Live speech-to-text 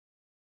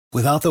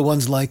Without the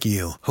ones like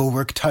you, who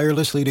work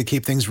tirelessly to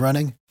keep things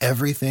running,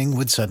 everything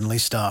would suddenly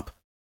stop.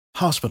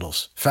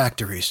 Hospitals,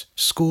 factories,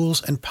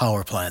 schools, and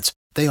power plants,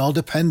 they all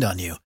depend on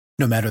you.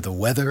 No matter the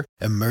weather,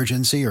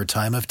 emergency, or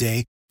time of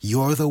day,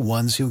 you're the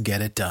ones who get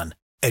it done.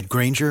 At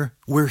Grainger,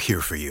 we're here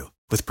for you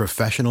with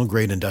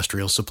professional-grade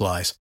industrial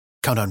supplies.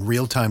 Count on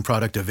real-time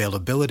product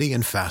availability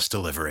and fast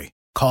delivery.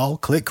 Call,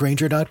 click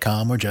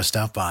Grainger.com, or just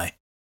stop by.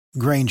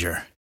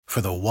 Grainger, for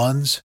the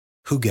ones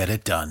who get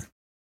it done.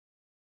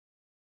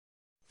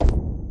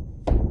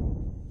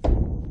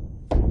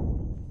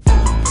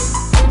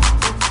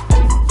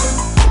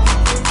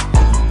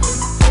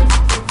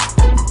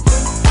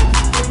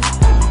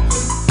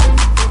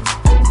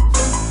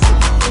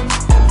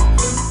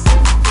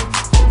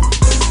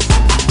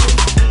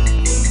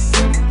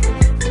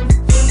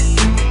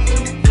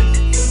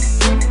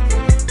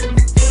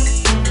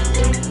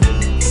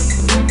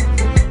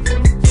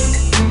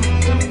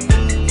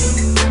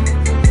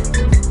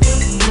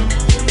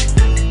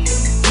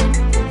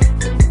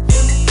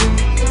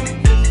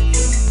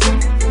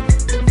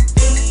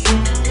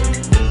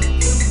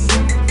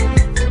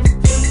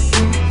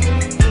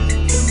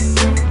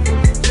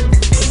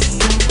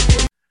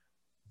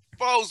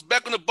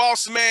 Back on the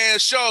Boss Man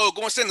Show,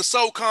 going to send the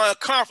SoCon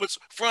Conference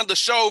front of the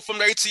show from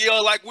the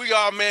ATL like we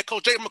are, man.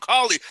 Coach Jake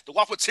McCauley, the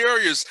Wofford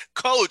Terriers.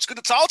 Coach, good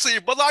to talk to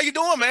you, brother. How you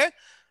doing, man?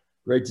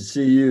 Great to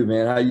see you,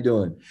 man. How you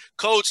doing?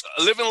 Coach,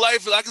 living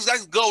life like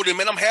it's golden,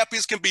 man. I'm happy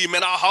as can be,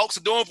 man. Our Hawks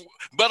are doing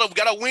better. We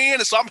got to win,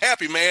 and so I'm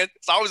happy, man.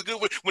 It's always good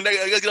when they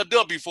get a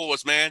W for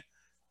us, man.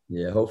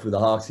 Yeah, hopefully the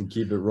Hawks can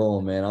keep it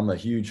rolling, man. I'm a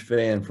huge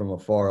fan from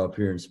afar up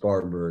here in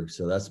Spartanburg,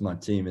 so that's my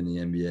team in the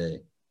NBA.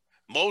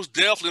 Most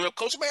definitely.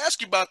 Coach, let me ask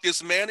you about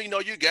this, man. You know,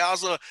 you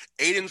guys are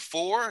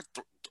 8-4,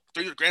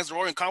 three Grand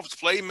Royal Conference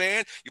play,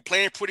 man. You're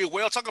playing pretty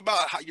well. Talk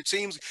about how your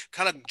team's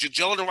kind of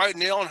gelling right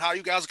now and how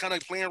you guys are kind of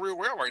playing real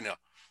well right now.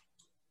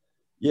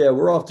 Yeah,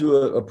 we're off to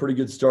a pretty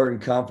good start in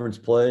conference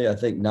play. I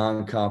think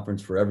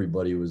non-conference for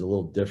everybody was a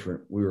little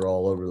different. We were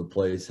all over the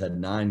place, had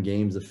 9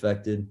 games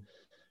affected,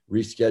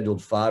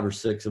 rescheduled 5 or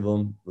 6 of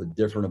them with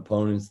different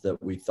opponents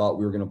that we thought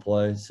we were going to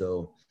play.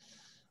 So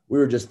we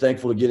were just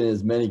thankful to get in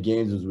as many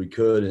games as we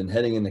could, and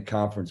heading into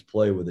conference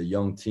play with a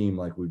young team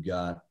like we've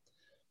got,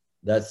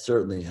 that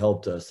certainly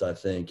helped us, I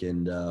think.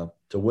 And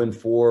to win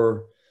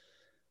four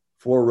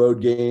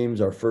road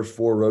games, our first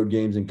 4 road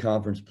games in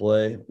conference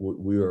play,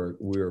 we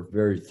were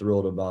very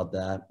thrilled about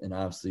that, and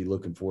obviously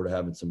looking forward to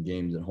having some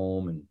games at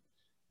home and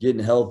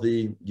getting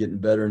healthy, getting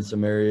better in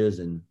some areas,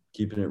 and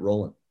keeping it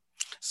rolling.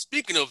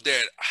 Speaking of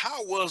that,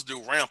 how was the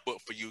ramp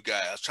up for you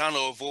guys? Trying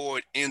to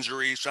avoid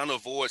injuries, trying to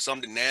avoid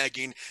something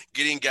nagging,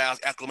 getting guys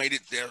acclimated.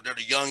 They're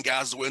the young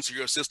guys as well into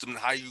your system and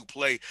how you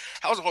play.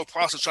 How's the whole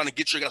process trying to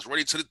get you guys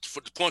ready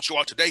for the point you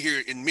are today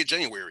here in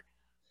mid-January?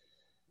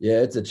 Yeah,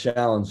 it's a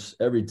challenge.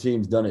 Every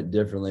team's done it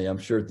differently. I'm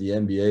sure at the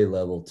NBA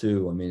level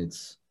too. I mean,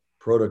 it's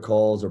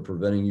protocols are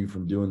preventing you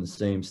from doing the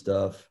same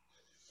stuff.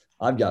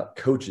 I've got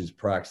coaches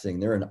practicing.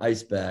 They're in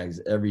ice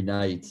bags every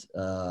night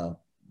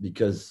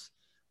because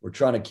we're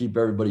trying to keep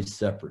everybody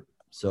separate.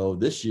 So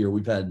this year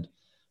we've had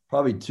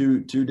probably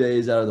two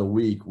days out of the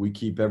week, we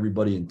keep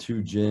everybody in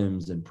 2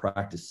 gyms and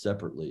practice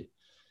separately.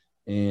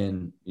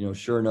 And, you know,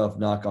 sure enough,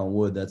 knock on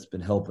wood, that's been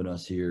helping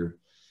us here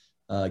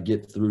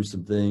get through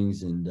some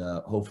things, and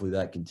hopefully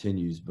that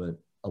continues. But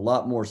a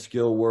lot more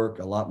skill work,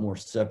 a lot more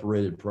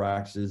separated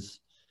practices,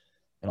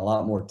 and a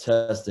lot more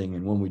testing.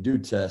 And when we do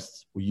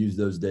test, we use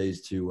those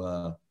days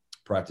to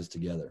practice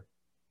together.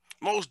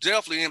 Most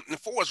definitely. And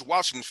for us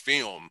watching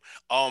film,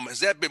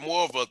 has that been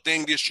more of a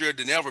thing this year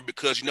than ever?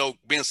 Because, you know,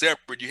 being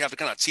separate, you have to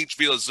kind of teach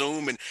via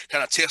Zoom and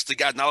kind of test the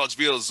guy knowledge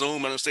via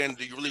Zoom. I understand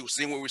that you really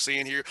seeing what we're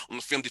seeing here on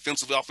the film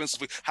defensively,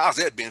 offensively. How's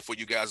that been for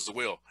you guys as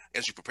well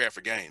as you prepare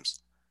for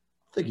games?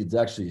 I think it's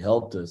actually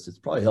helped us. It's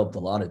probably helped a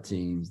lot of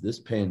teams. This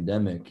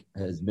pandemic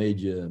has made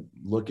you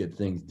look at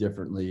things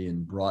differently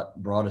and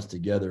brought us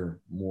together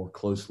more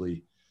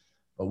closely.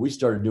 But we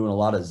started doing a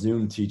lot of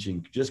Zoom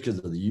teaching just because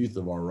of the youth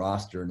of our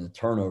roster and the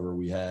turnover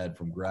we had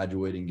from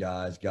graduating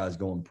guys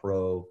going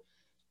pro,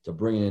 to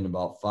bringing in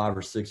about 5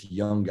 or 6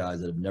 young guys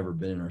that have never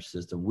been in our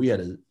system. We had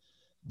to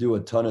do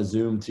a ton of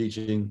Zoom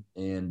teaching,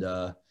 and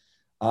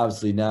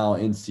obviously now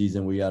in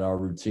season we got our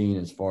routine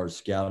as far as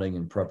scouting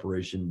and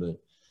preparation. But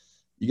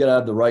you got to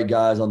have the right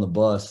guys on the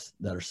bus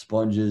that are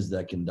sponges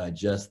that can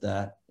digest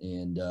that,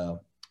 and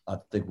I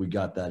think we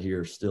got that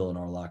here still in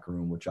our locker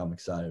room, which I'm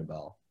excited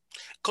about.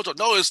 Coach, I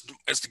noticed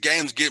as the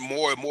games get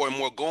more and more and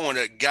more going,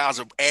 that guys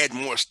are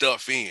adding more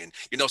stuff in.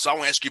 You know, so I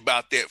want to ask you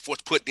about that. For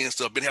putting in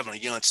stuff, been having a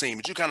young team.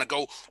 Did you kind of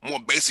go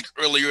more basic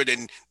earlier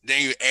than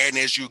you're adding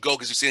as you go?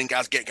 Because you're seeing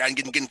guys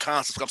getting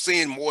concepts. I'm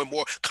seeing more and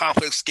more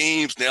complex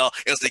schemes now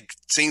as the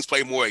teams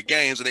play more at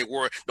games than they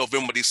were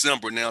November,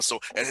 December now. So,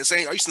 and are you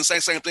seeing the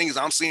same thing as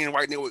I'm seeing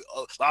right now with a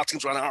lot of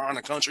teams around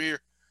the country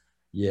here?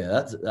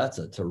 Yeah, that's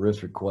a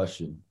terrific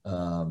question.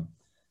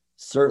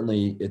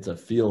 Certainly it's a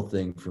feel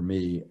thing for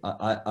me.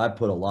 I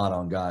put a lot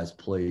on guys'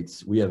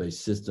 plates. We have a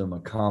system, a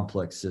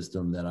complex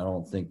system that I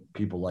don't think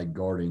people like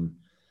guarding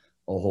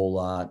a whole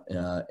lot.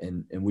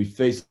 And we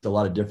faced a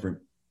lot of different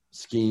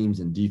schemes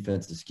and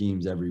defensive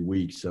schemes every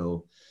week.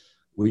 So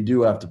we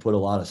do have to put a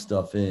lot of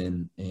stuff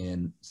in,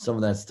 and some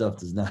of that stuff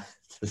does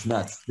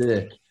not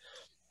stick.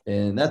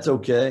 And that's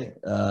okay,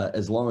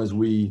 as long as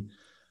we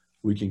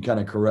can kind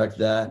of correct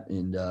that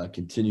and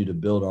continue to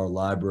build our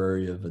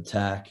library of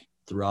attack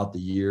throughout the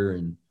year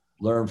and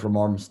learn from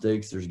our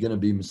mistakes. There's going to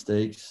be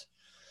mistakes.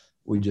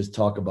 We just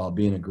talk about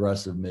being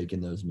aggressive,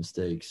 making those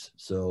mistakes.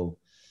 So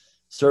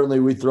certainly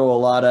we throw a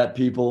lot at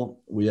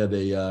people. We have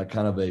a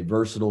kind of a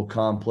versatile,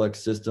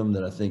 complex system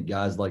that I think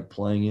guys like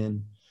playing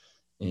in.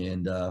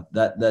 And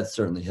that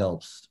certainly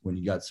helps when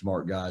you got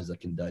smart guys that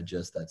can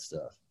digest that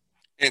stuff.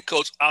 And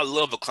Coach, I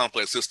love a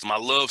complex system. I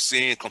love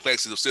seeing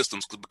complexity of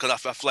systems because I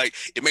feel like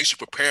it makes you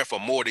prepare for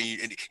more than you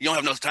don't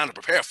have enough time to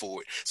prepare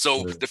for it.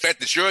 So Sure. The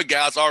fact that your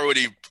guys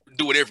already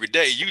do it every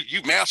day,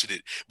 you mastered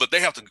it, but they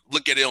have to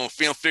look at it on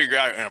film, figure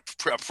out in a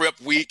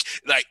prep week,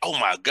 like, oh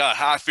my God,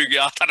 how I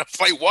figure out how to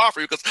play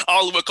Wofford because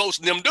all of what Coach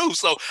and them do.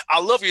 So I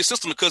love your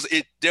system because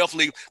it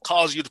definitely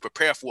causes you to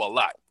prepare for a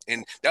lot.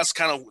 And that's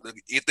kind of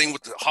the thing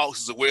with the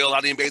Hawks as well. I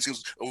think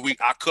basically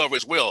I cover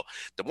as well.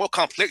 The more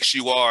complex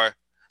you are,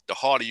 the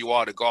harder you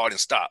are to guard and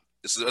stop.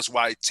 That's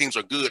why teams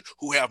are good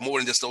who have more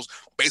than just those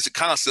basic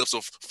concepts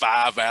of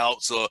 5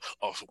 outs or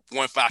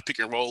 1-5 pick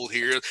and roll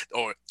here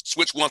or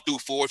switch 1 through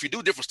 4. If you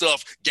do different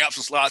stuff, gaps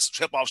and slides,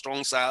 step off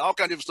strong side, all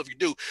kind of different stuff you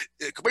do,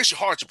 it makes you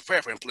hard to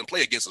prepare for and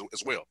play against it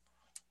as well.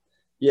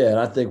 Yeah, and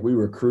I think we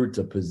recruit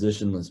to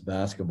positionless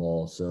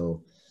basketball.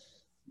 So,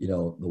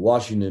 the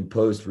Washington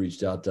Post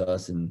reached out to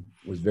us and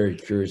was very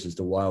curious as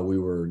to why we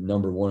were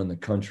number 1 in the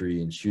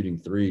country in shooting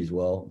threes.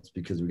 Well, it's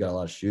because we got a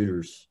lot of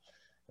shooters,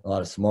 a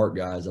lot of smart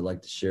guys that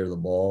like to share the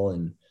ball,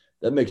 and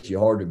that makes you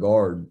hard to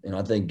guard. And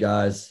I think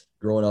guys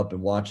growing up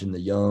and watching the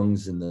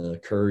Youngs and the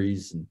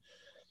Currys, and,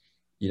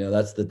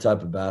 that's the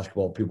type of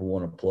basketball people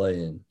want to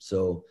play in.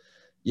 So,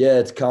 yeah,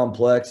 it's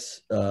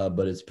complex,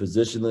 but it's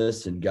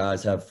positionless, and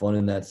guys have fun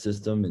in that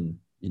system. And,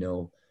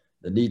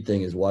 the neat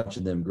thing is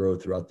watching them grow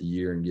throughout the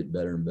year and get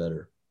better and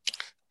better.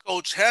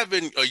 Coach,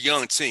 having a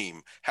young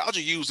team, how'd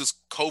you use this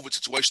COVID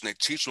situation to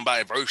teach them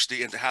about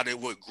adversity and how they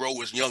would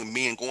grow as young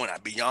men going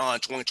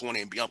beyond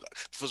 2020 and beyond?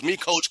 For me,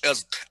 Coach,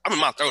 as I'm in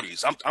my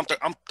 30s,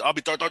 I'll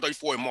be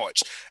 34 in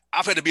March.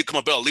 I've had to become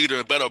a better leader,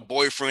 a better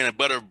boyfriend, a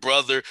better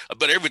brother, a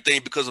better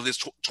everything because of this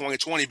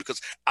 2020, because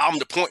I'm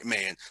the point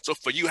man. So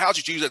for you, how'd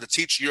you use that to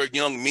teach your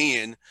young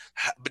men?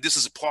 But this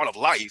is a part of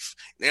life.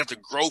 They have to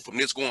grow from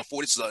this going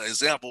forward. This is an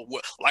example of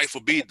what life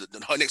will be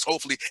the next,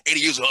 hopefully, 80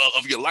 years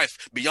of your life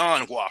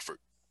beyond Wofford.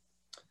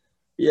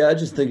 Yeah, I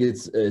just think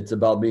it's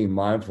about being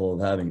mindful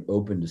of having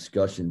open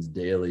discussions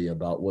daily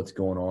about what's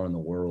going on in the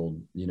world.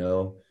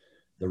 The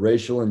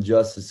racial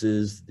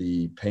injustices,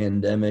 the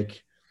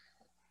pandemic.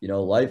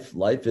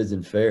 Life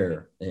isn't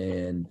fair,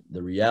 and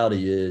the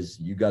reality is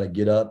you got to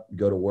get up,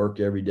 go to work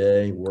every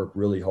day, work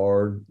really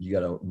hard. You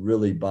got to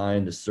really buy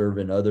into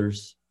serving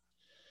others,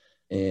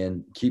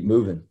 and keep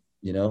moving.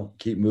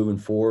 Keep moving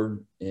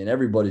forward. And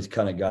everybody's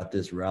kind of got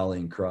this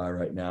rallying cry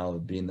right now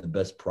of being the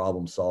best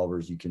problem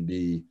solvers you can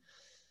be.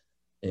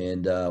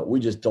 And we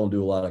just don't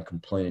do a lot of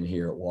complaining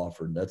here at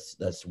Wofford.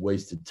 That's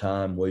wasted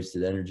time,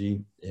 wasted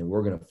energy. And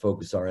we're going to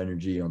focus our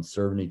energy on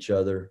serving each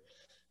other,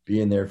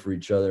 being there for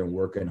each other and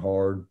working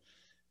hard,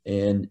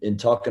 and in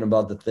talking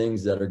about the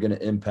things that are going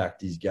to impact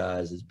these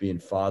guys as being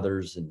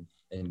fathers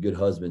and good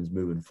husbands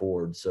moving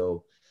forward.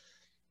 So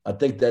I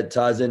think that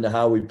ties into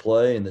how we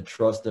play and the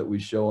trust that we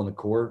show on the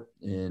court.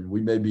 And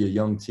we may be a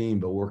young team,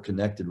 but we're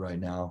connected right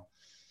now.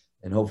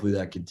 And hopefully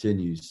that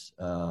continues.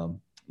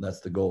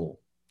 That's the goal.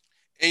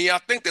 And yeah, I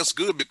think that's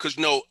good because,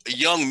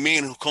 young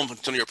men who come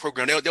into your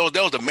program, they were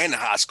the man in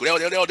high school.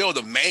 They were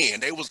the man.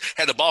 They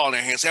had the ball in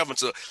their hands, having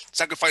to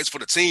sacrifice for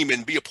the team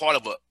and be a part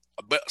of a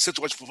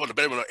situation for the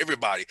betterment of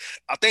everybody.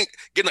 I think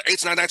getting an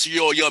 18,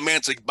 19-year-old young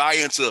man to buy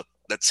into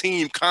the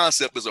team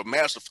concept is a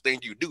massive thing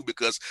you do,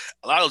 because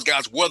a lot of those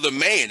guys were the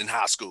man in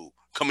high school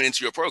coming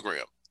into your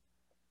program.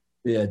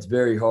 Yeah, it's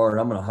very hard.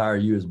 I'm going to hire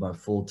you as my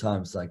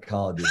full-time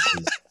psychologist.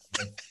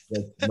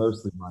 That's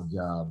mostly my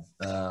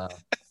job.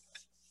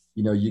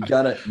 You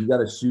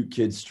gotta shoot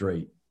kids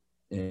straight,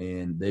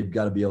 and they've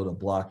got to be able to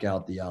block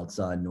out the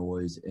outside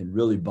noise and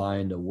really buy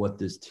into what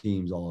this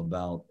team's all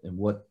about and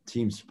what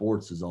team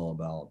sports is all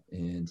about.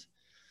 And,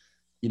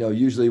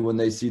 usually when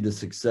they see the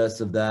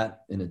success of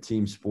that in a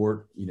team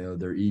sport,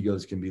 their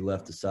egos can be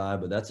left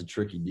aside, but that's a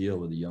tricky deal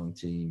with a young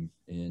team.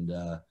 And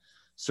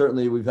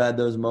certainly we've had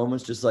those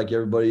moments, just like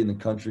everybody in the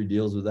country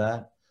deals with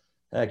that.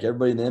 Heck,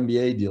 everybody in the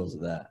NBA deals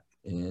with that.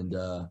 And,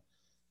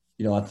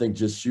 I think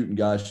just shooting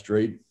guys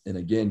straight and,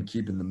 again,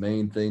 keeping the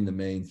main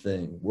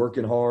thing,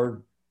 working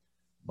hard,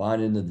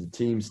 buying into the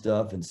team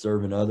stuff and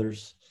serving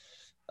others.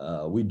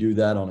 We do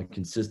that on a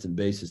consistent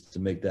basis to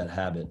make that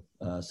habit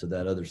so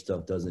that other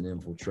stuff doesn't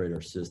infiltrate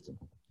our system.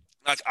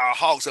 Like our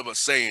Hawks have a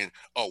saying,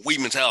 we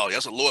mentality.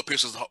 That's what Lloyd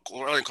Pierce's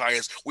learning cry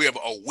is. We have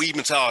a we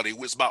mentality.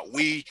 It's about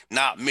we,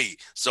 not me.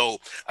 So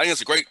I think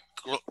it's a great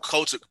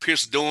coach that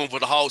Pierce is doing for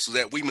the Hawks, is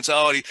that we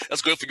mentality.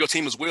 That's good for your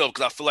team as well,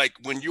 because I feel like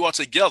when you are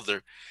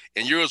together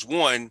and you're as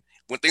one,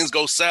 when things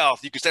go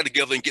south, you can stay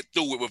together and get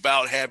through it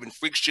without having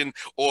friction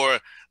or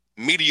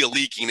media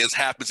leaking, as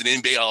happens in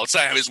the NBA all the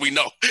time, as we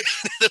know.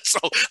 So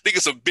I think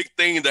it's a big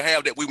thing to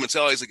have that we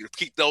mentality, is to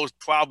keep those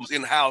problems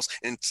in the house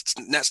and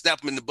not snap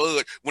them in the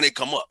bud when they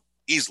come up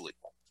easily.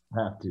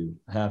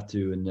 Have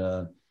to.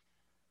 And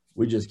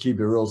we just keep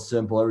it real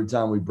simple. Every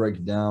time we break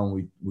it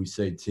down, we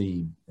say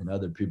team, and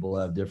other people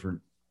have different,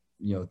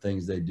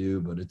 things they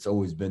do, but it's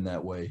always been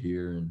that way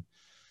here, and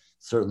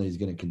certainly is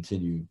going to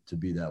continue to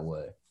be that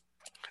way.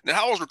 Now,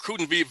 how was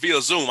recruiting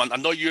via Zoom? I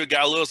know you're a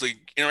guy who loves to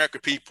interact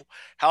with people.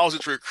 How is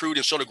it to recruit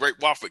and show the great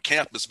Wofford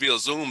campus via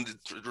Zoom,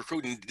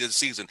 recruiting this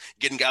season,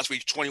 getting guys for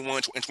each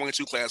 21 and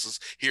 22 classes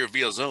here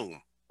via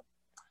Zoom?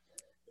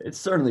 It's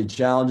certainly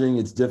challenging.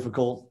 It's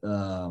difficult.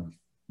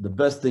 The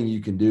best thing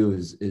you can do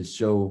is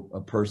show a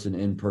person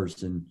in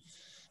person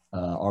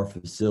our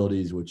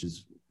facilities, which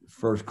is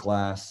first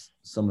class,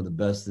 some of the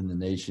best in the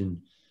nation.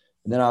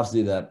 And then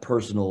obviously that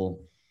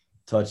personal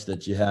touch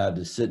that you have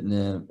to sit in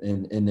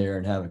there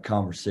and have a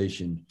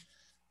conversation.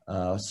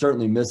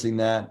 Certainly missing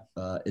that.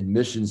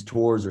 Admissions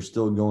tours are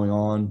still going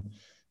on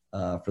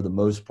for the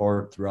most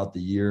part throughout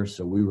the year.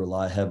 So we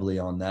rely heavily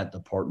on that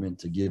department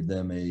to give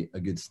them a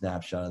good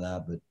snapshot of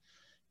that. But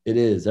it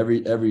is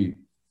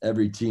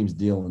every team's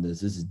dealing with this.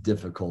 This is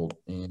difficult.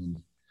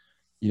 And,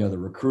 the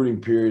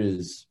recruiting period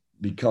has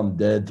become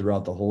dead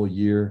throughout the whole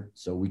year.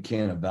 So we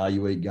can't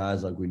evaluate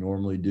guys like we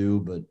normally do.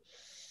 But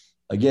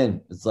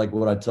again, it's like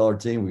what I tell our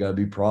team: we got to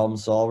be problem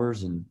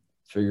solvers and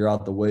figure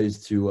out the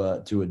ways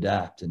to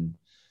adapt. And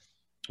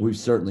we've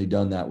certainly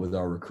done that with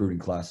our recruiting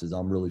classes.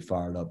 I'm really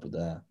fired up with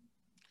that.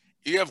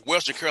 You have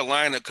Western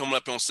Carolina coming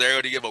up on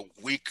Saturday. You have a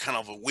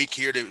week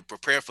here to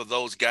prepare for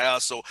those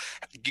guys. So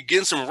you're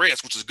getting some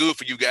rest, which is good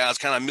for you guys,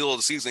 kind of middle of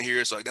the season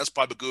here. So that's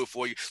probably good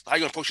for you. How are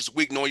you going to approach this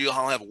week knowing you'll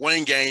have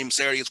one game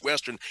Saturday against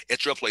Western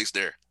at your place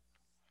there?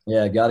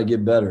 Yeah, got to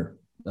get better.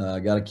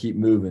 Got to keep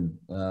moving.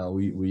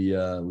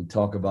 We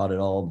talk about it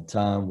all the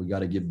time. We got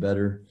to get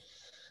better.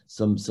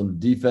 Some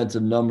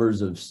defensive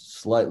numbers have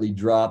slightly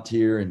dropped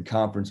here in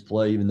conference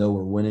play, even though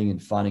we're winning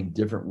and finding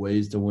different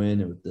ways to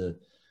win, and with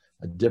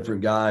a different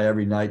guy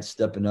every night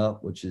stepping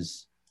up, which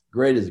is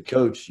great as a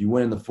coach. You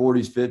win in the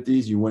 40s,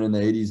 50s, you win in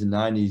the 80s and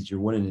 90s. You're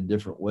winning in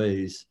different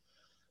ways.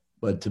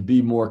 But to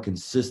be more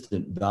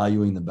consistent,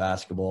 valuing the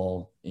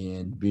basketball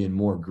and being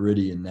more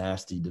gritty and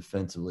nasty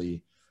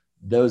defensively,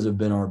 those have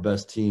been our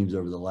best teams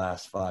over the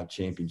last 5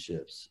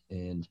 championships.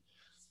 And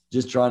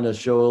just trying to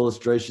show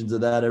illustrations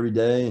of that every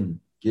day and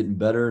getting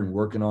better and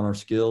working on our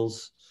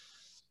skills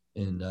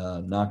and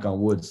knock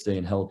on wood,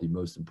 staying healthy,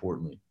 most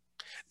importantly.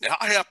 Now,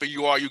 how happy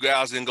you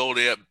guys didn't go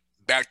there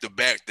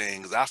back-to-back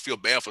things? I feel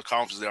bad for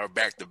conferences that are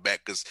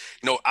back-to-back because,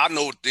 I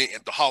know the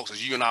Hawks,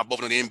 as you and I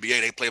both in the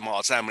NBA, they play them all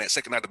the time, and that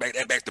second night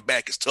that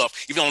back-to-back is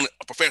tough, even on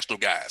professional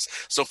guys.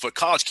 So for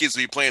college kids to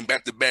be playing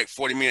back-to-back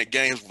 40-minute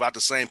games without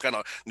the same kind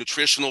of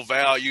nutritional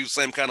value,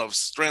 same kind of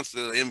strength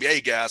as the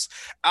NBA guys,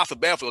 I feel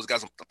bad for those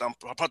guys.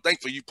 I'm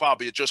thankful you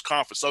probably at just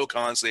conference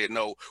SoCon said,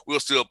 no, we'll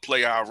still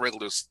play our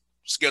regular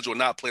schedule and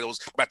not play those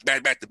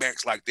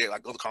back-to-backs like that,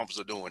 like other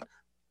conferences are doing.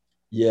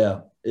 Yeah,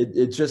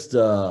 it's just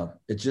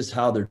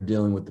how they're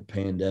dealing with the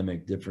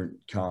pandemic. Different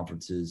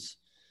conferences,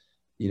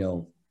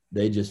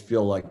 they just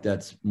feel like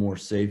that's more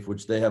safe,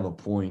 which they have a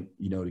point,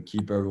 to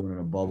keep everyone in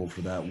a bubble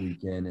for that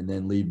weekend and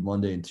then leave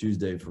Monday and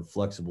Tuesday for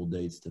flexible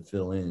dates to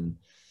fill in.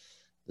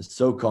 The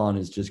SoCon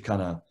is just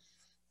kind of,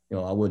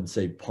 I wouldn't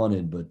say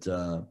punted, but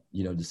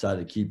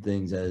decided to keep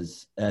things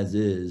as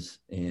is.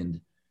 And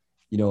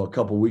a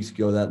couple of weeks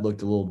ago that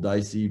looked a little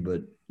dicey,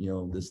 but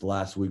this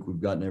last week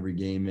we've gotten every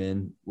game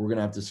in. We're going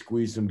to have to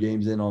squeeze some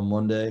games in on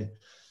Monday.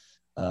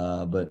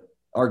 But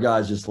our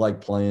guys just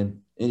like playing.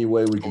 Any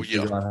way we can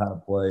figure out how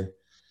to play,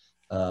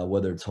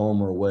 whether it's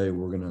home or away,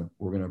 we're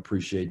gonna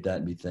appreciate that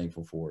and be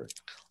thankful for it.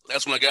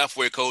 That's what I got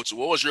for you, Coach.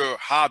 What was your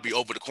hobby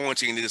over the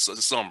quarantine this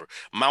summer?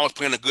 Mine was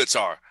playing the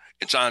guitar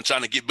and trying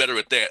to get better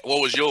at that.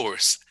 What was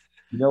yours?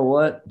 You know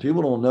what?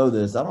 People don't know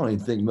this. I don't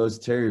even think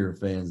most Terrier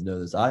fans know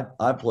this.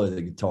 I play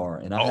the guitar,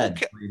 and I had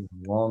played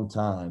a long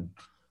time.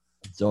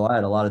 So I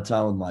had a lot of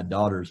time with my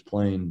daughters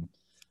playing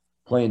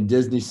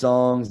Disney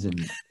songs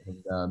and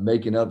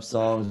making up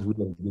songs. We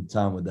had a good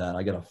time with that.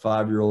 I got a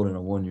 5-year-old and a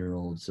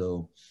 1-year-old.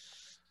 So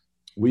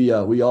we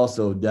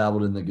also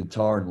dabbled in the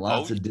guitar and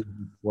lots of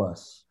Disney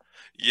Plus.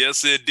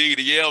 Yes, indeed.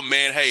 Yeah,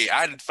 man. Hey,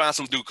 I had to find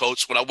something to do,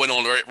 Coach, when I went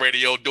on the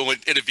radio doing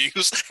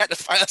interviews. I had to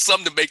find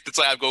something to make the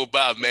time go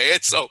by, man.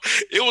 So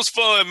it was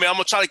fun, man. I'm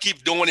going to try to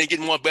keep doing it and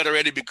getting more better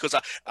at it because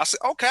I said,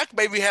 okay, I could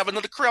maybe have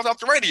another career off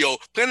the radio,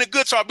 playing the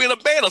guitar, being a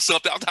band or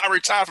something after I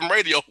retire from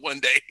radio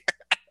one day.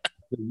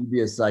 You'd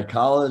be a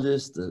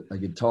psychologist, a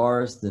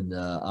guitarist, and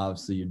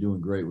obviously you're doing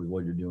great with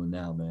what you're doing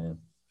now, man.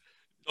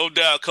 No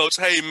doubt, Coach.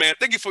 Hey, man,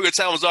 thank you for your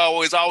time as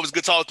always. Always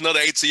good talking to another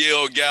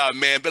ATL guy,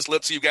 man. Best of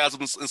luck to you guys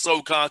in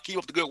SoCon. Keep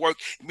up the good work.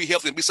 Be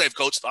healthy and be safe,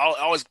 Coach.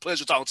 Always a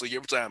pleasure talking to you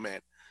every time, man.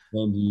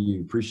 Same to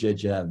you.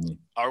 Appreciate you having me.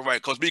 All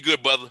right, Coach. Be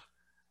good, brother.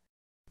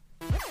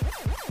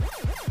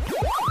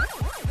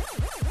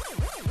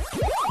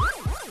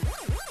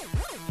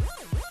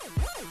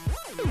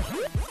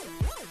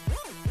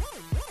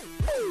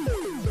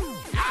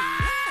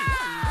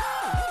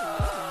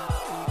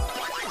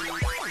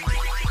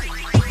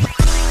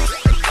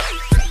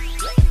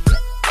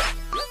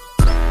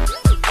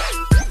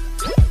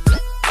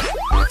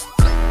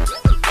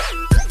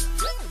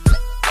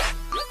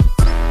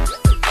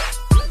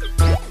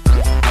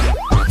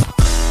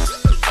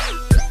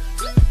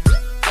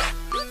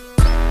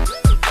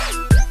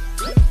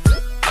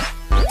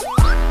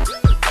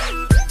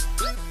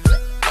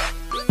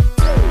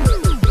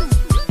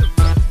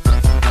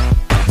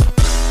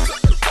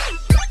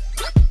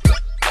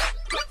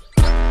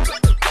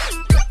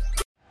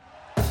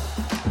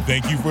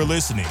 Thank you for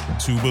listening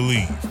to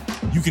Believe.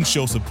 You can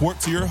show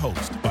support to your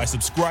host by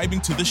subscribing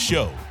to the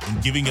show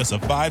and giving us a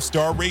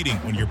 5-star rating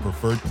on your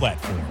preferred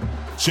platform.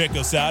 Check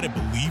us out at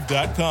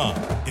Believe.com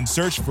and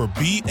search for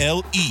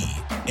BLEAV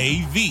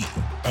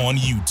on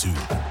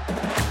YouTube.